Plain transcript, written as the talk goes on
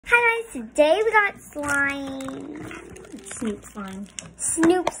Hi guys, today we got slime. SnoopSlime.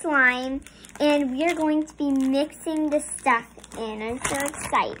 SnoopSlime, and we are going to be mixing the stuff in. I'm so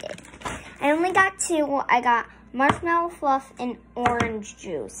excited. I only got two. I got Marshmallow Fluff and orange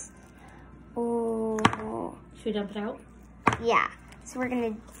juice. Oh. Should we dump it out? Yeah. So we're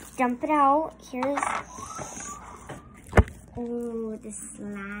gonna dump it out. Here's the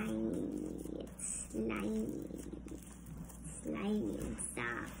slime. It's slimy. Slimy and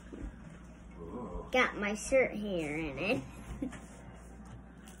soft. Got my shirt hair in it.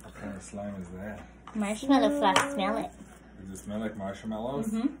 What kind of slime is that? Marshmallow Fluff, smell it. Does it smell like marshmallows?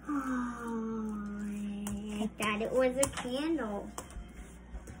 Mm-hmm. Oh, I thought it was a candle.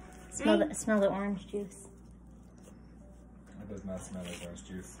 Smell the orange juice. It does not smell like orange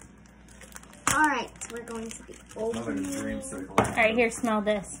juice. Alright, so we're going to be It smells like a opening. dreamsicle. Alright, here, smell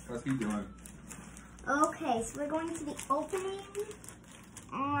this. What's he doing? Okay, so we're going to be opening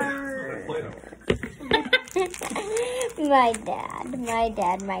our...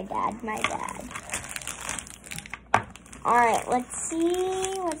 my dad. Alright, let's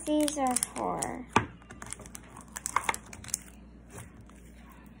see what these are for.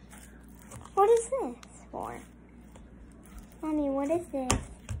 What is this for? Mommy, what is this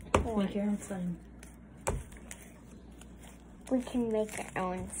for? Make your own slime. We can make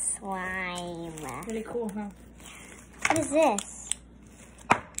our own slime. Really cool, huh? What is this?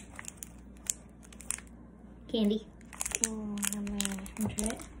 Candy. Oh, yummy. Want to try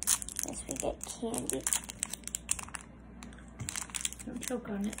it? Yes, we get candy. Don't choke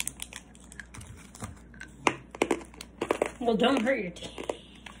on it. Well, don't hurt your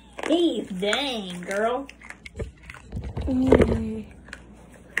teeth. Dang, girl. Mm.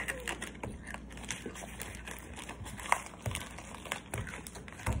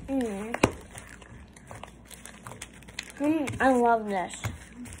 I love this.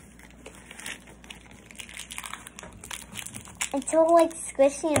 It's so like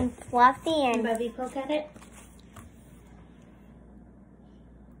squishy and fluffy and Bubby, poke at it.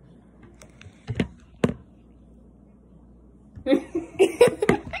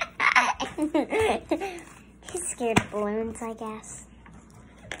 he's scared of balloons, I guess.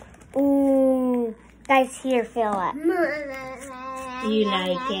 Ooh, guys, here, feel it. Do you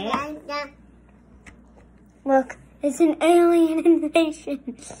like it? Look, it's an alien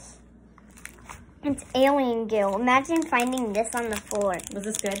invasion. It's alien goo. Imagine finding this on the floor. Was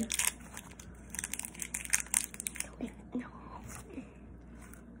this good? No.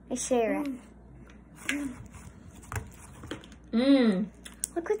 I share it. Mmm.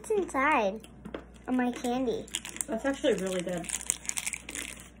 Look what's inside of my candy. That's actually really good.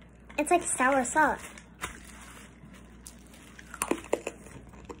 It's like sour salt.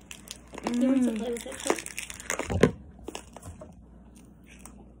 You want to play with it too?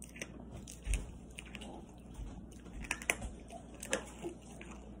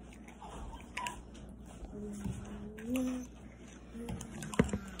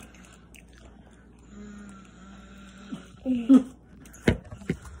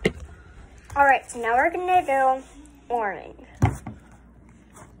 All right, so now we're gonna do orange.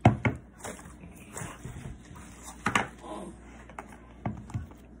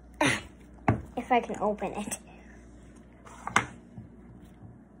 If I can open it.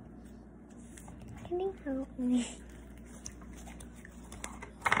 Can you help me?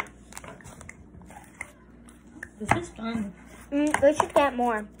 This is fun. We should get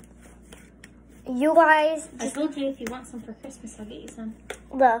more. You guys, I told you if you want some for Christmas, I'll get you some.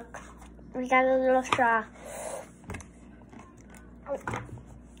 look. We got a little straw.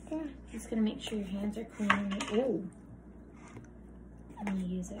 Just gonna make sure your hands are clean. Ooh. I'm gonna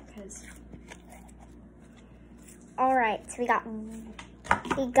use it because. All right, so we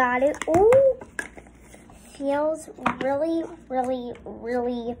got it. Ooh, feels really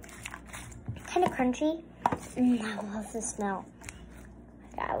kind of crunchy. I love the smell.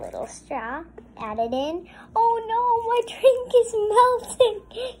 I got a little straw, add it in. Oh no, my drink is melting.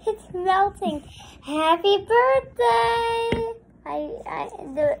 It's melting. Happy birthday!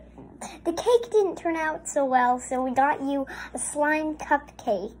 The cake didn't turn out so well, so we got you a slime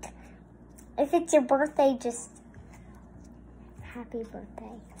cupcake. If it's your birthday, just happy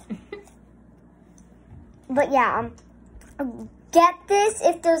birthday. But yeah, get this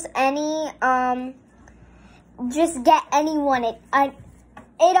if there's any, just get anyone.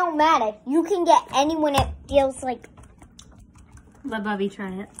 It don't matter. You can get anyone. It feels like. Let Bubby try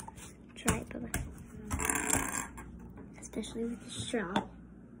it. Try it, Bubba. Especially with the straw.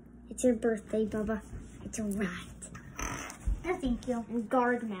 It's your birthday, Bubba. It's alright. No, thank you.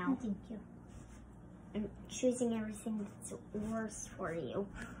 Guard now. No, thank you. I'm choosing everything that's worse for you.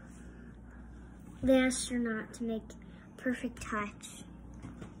 the astronaut to make perfect touch.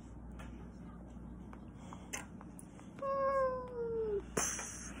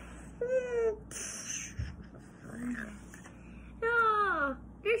 Oh,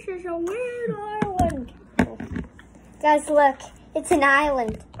 this is a weird island. Guys, look, it's an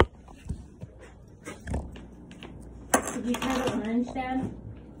island. Did you try the orange, Dad?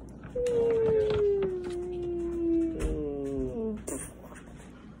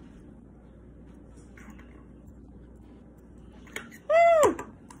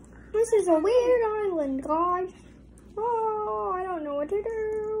 This is a weird island, guys. Oh, I don't know what to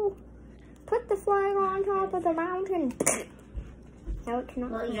do. Put the flag on top of the mountain. No, it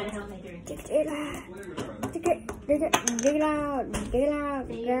cannot. Well, you gotta help me drink. Dig it out. Dig it out. Dig it out. Dig it out,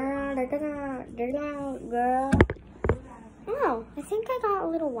 girl. Dig it out. Dig it out, girl. Oh, I think I got a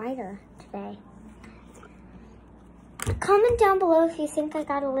little whiter today. Comment down below if you think I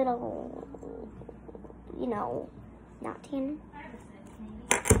got a little, you know, not tan.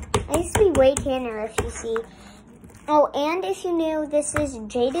 I used to be way tanner, if you see. Oh, and if you knew, this is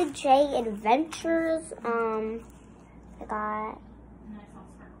Jaded J Adventures. I got...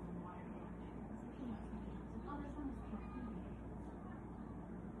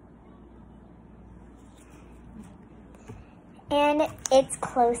 And it's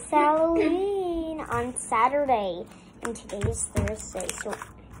close to Halloween on Saturday. And today is Thursday, so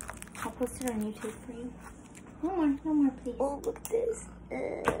I'll post it on YouTube for you. No more, please. oh, look at this.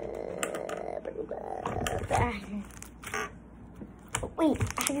 Wait,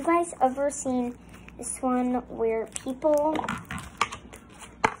 have you guys ever seen this one where people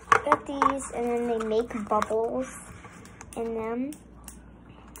get these and then they make bubbles in them?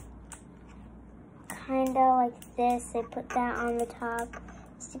 Kind of like this. They put that on the top,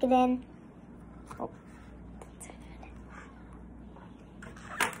 stick it in. Oh,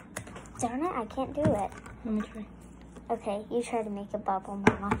 darn it, I can't do it. Let me try. Okay, you try to make a bubble,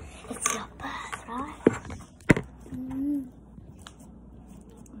 Mama. It's your birthright.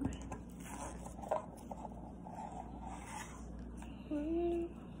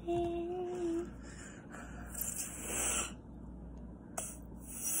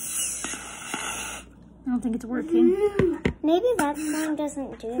 I don't think it's working. Maybe that song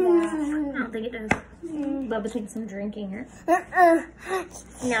doesn't do that. I don't think it does. Bubba thinks I'm drinking it.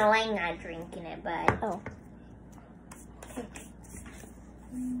 No, I'm not drinking it, but... Oh.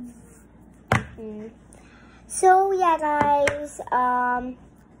 So, yeah, guys. Comment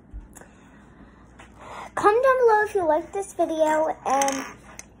down below if you liked this video, and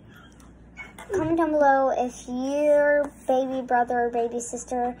comment down below if your baby brother or baby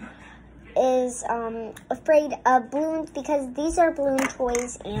sister is afraid of balloons, because these are balloon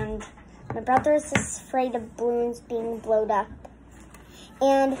toys, and my brother is afraid of balloons being blown up.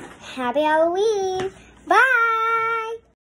 And happy Halloween! Bye!